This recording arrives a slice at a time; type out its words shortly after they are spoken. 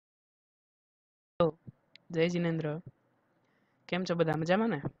જય જિનેન્દ્ર. કેમ છો બધા?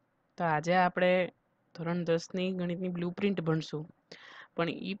 મજામાં ને? તો આજે આપણે ધોરણ 10ની ગણિતની બ્લુપ્રિન્ટ ભણશું. પણ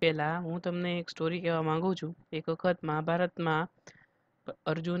એ પહેલાં હું તમને એક સ્ટોરી કહેવા માગું છું. એક વખત મહાભારતમાં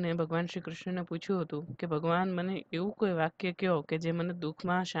અર્જુને ભગવાન શ્રી કૃષ્ણને પૂછ્યું હતું કે ભગવાન, મને એવું કોઈ વાક્ય કહો કે જે મને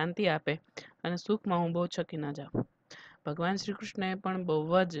દુઃખમાં શાંતિ આપે અને સુખમાં હું બહુ છકી ના જાઉં. ભગવાન શ્રી કૃષ્ણએ પણ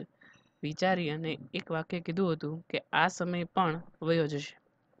બહુ જ વિચારી અને એક વાક્ય કીધું હતું કે આ સમય પણ વયો જશે.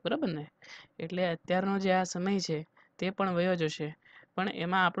 બરાબર ને? એટલે અત્યારનો જે આ સમય છે તે પણ વયો જશે, પણ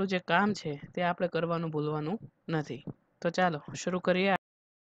એમાં આપણું જે કામ છે તે આપણે કરવાનું ભૂલવાનું નથી. તો ચાલો શરૂ કરીએ.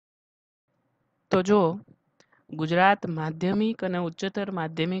 તો જો ગુજરાત માધ્યમિક અને ઉચ્ચતર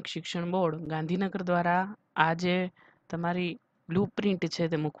માધ્યમિક શિક્ષણ બોર્ડ ગાંધીનગર દ્વારા આ જે તમારી બ્લુપ્રિન્ટ છે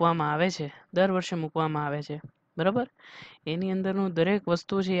તે મૂકવામાં આવે છે, દર વર્ષે મૂકવામાં આવે છે. બરાબર? એની અંદરનું દરેક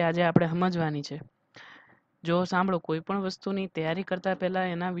વસ્તુ છે એ આજે આપણે સમજવાની છે. જો સાંભળો, કોઈ પણ વસ્તુની તૈયારી કરતાં પહેલાં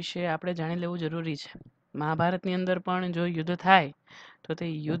એના વિશે આપણે જાણી લેવું જરૂરી છે. મહાભારતની અંદર પણ જો યુદ્ધ થાય તો તે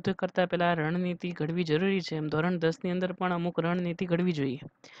યુદ્ધ કરતાં પહેલાં રણનીતિ ઘડવી જરૂરી છે. એમ ધોરણ 10ની અંદર પણ અમુક રણનીતિ ઘડવી જોઈએ,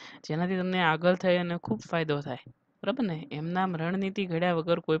 જેનાથી તમને આગળ થઈ અને ખૂબ ફાયદો થાય. બરાબર ને? એમના રણનીતિ ઘડ્યા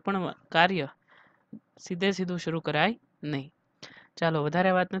વગર કોઈ પણ કાર્ય સીધું શરૂ કરાય નહીં. ચાલો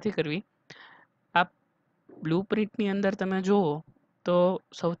વધારે વાત નથી કરવી. આ બ્લુપ્રિન્ટની અંદર તમે જુઓ તો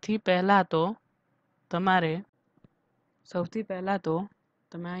સૌથી પહેલાં તો તમે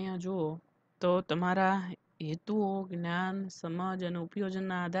અહીંયા જુઓ તો તમારા હેતુઓ, જ્ઞાન, સમજ અને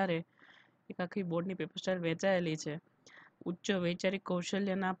ઉપયોજનના આધારે એક આખી બોર્ડની પેપર સ્ટાઇલ વહેંચાયેલી છે. ઉચ્ચ વૈચારિક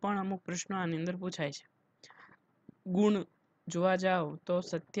કૌશલ્યના પણ અમુક પ્રશ્નો આની અંદર પૂછાય છે. ગુણ જોવા જાઓ તો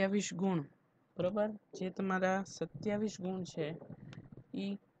 27 ગુણ. બરાબર? જે તમારા 27 ગુણ છે એ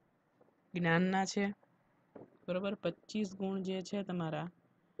જ્ઞાનના છે. બરાબર? 25 ગુણ જે છે તમારા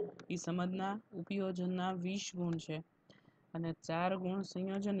એ સમજના, ઉપયોજનના 20 ગુણ છે અને 4 ગુણ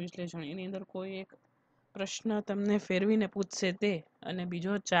સંયોજન વિશ્લેષણ. એની અંદર કોઈ એક પ્રશ્ન તમને ફેરવીને પૂછશે તે, અને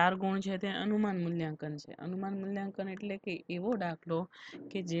બીજો 4 ગુણ છે તે અનુમાન મૂલ્યાંકન છે. અનુમાન મૂલ્યાંકન એટલે કે એવો દાખલો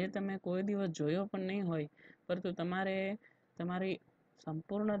કે જે તમે કોઈ દિવસ જોયો પણ નહીં હોય, પરંતુ તમારે તમારી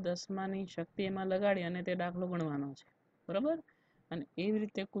સંપૂર્ણ 10માની શક્તિ એમાં લગાડી અને તે દાખલો ગણવાનો છે. બરાબર? અને એવી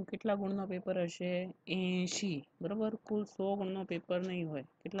રીતે કુલ કેટલા ગુણનો પેપર હશે? 80. બરાબર? કુલ 100 ગુણનો પેપર નહીં હોય.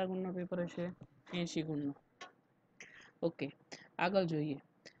 કેટલા ગુણનો પેપર હશે? 80 ગુણનો. ઓકે, આગળ જોઈએ.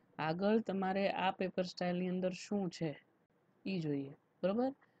 આગળ તમારે આ પેપર સ્ટાઇલની અંદર શું છે એ જોઈએ.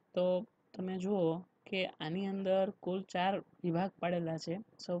 બરાબર? તો તમે જુઓ કે આની અંદર કુલ 4 વિભાગ પાડેલા છે.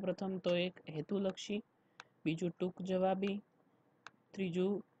 સૌપ્રથમ તો એક હેતુલક્ષી, બીજું ટૂંક જવાબી,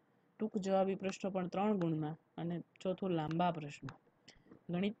 ત્રીજું ટૂંક જવાબી પ્રશ્નો પણ 3 ગુણના, અને ચોથું લાંબા પ્રશ્નો.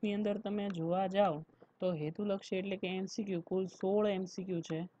 ગણિતની અંદર તમે જોવા જાઓ તો હેતુલક્ષી એટલે કે એમસીક્યુ, કુલ 16 એમસીક્યુ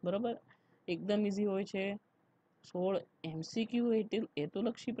છે. બરાબર? એકદમ ઇઝી હોય છે. 16 એમસીક્યુ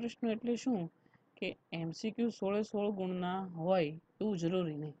હેતુલક્ષી પ્રશ્નો એટલે શું કે એમસીક્યુ 16 ગુણના હોય એવું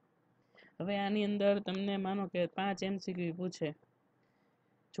જરૂરી નહીં. હવે આની અંદર તમને માનો કે 5 એમસીક્યુ પૂછે,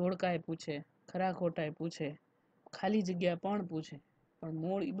 જોડકાય પૂછે, ખરા ખોટાય પૂછે, ખાલી જગ્યા પણ પૂછે, પણ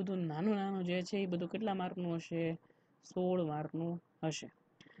મૂળ એ બધું નાનું નાનું જે છે એ બધું કેટલા માર્કનું હશે? 16 માર્કનું હશે.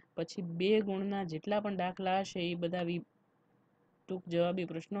 પછી 2 ગુણના જેટલા પણ દાખલા હશે એ બધા ટૂંક જવાબી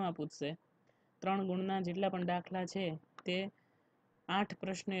પ્રશ્નોમાં પૂછશે. 3 ગુણના જેટલા પણ દાખલા છે તે 8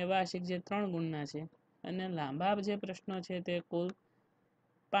 પ્રશ્નો એવા હશે જે 3 ગુણના છે, અને લાંબા જે પ્રશ્નો છે તે કુલ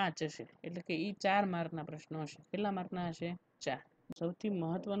 5 હશે. એટલે કે એ 4 માર્કના પ્રશ્નો હશે. કેટલા માર્કના હશે? 4. સૌથી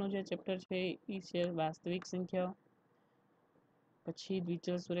મહત્વનું જે ચેપ્ટર છે એ છે વાસ્તવિક સંખ્યાઓ. પછી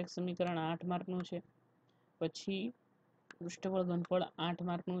દ્વિચલ સુરેખ સમીકરણ 8 માર્કનું છે. પછી પૃષ્ઠફળ ઘનફળ 8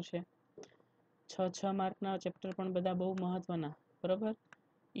 માર્કનું છે. 6 માર્કના ચેપ્ટર પણ બધા બહુ મહત્વના. બરાબર?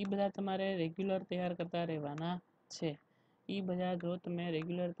 એ બધા તમારે રેગ્યુલર તૈયાર કરતા રહેવાના છે. એ બધા જો તમે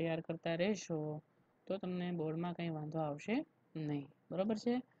રેગ્યુલર તૈયાર કરતા રહેશો તો તમને બોર્ડમાં કંઈ વાંધો આવશે નહીં. બરાબર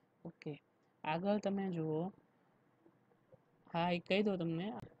છે? ઓકે, આગળ તમે જુઓ. હા, એ કહી દો તમને.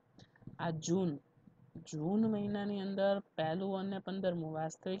 આ જૂન મહિનાની અંદર 1 અને 15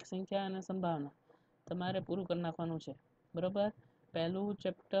 વાસ્તવિક સંખ્યા અને સંભાવના તમારે પૂરું કરી નાખવાનું છે. બરાબર? પહેલું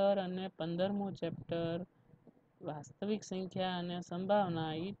ચેપ્ટર અને 15મું ચેપ્ટર વાસ્તવિક સંખ્યા અને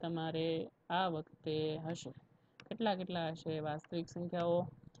સંભાવના એ તમારે આ વખતે હશે. કેટલા હશે? વાસ્તવિક સંખ્યાઓ,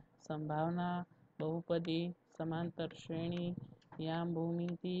 સંભાવના, બહુપદી, સમાંતર શ્રેણી, યામ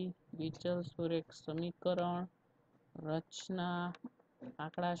ભૂમિતિ, દ્વિચલ સુરેખ સમીકરણ, રચના,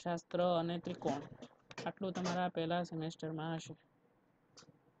 આંકડાશાસ્ત્ર અને ત્રિકોણ. આટલું તમારા પહેલા સેમેસ્ટરમાં હશે.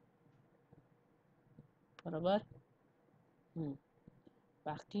 બરાબર?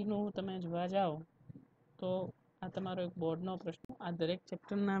 બાકીનું તમે જોવા જાઓ તો આ તમારો એક બોર્ડનો પ્રશ્ન. આ દરેક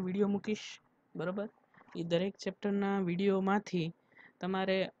ચેપ્ટરના વિડીયો મૂકીશ. બરાબર? એ દરેક ચેપ્ટરના વિડીયોમાંથી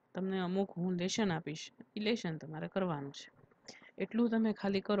તમારે તમને અમુક હું લેશન આપીશ, એ લેશન તમારે કરવાનું છે. એટલું તમે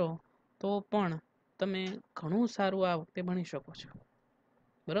ખાલી કરો તો પણ તમે ઘણું સારું આ વખતે ભણી શકો છો.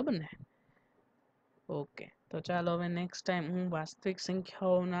 બરાબર ને? ઓકે, તો ચાલો હવે નેક્સ્ટ ટાઈમ હું વાસ્તવિક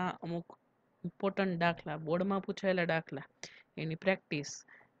સંખ્યાઓના અમુક ઇમ્પોર્ટન્ટ દાખલા, બોર્ડમાં પૂછાયેલા દાખલા, એની પ્રેક્ટિસ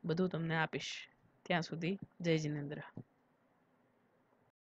બધું તમને આપીશ. ત્યાં સુધી જય જિનેન્દ્ર.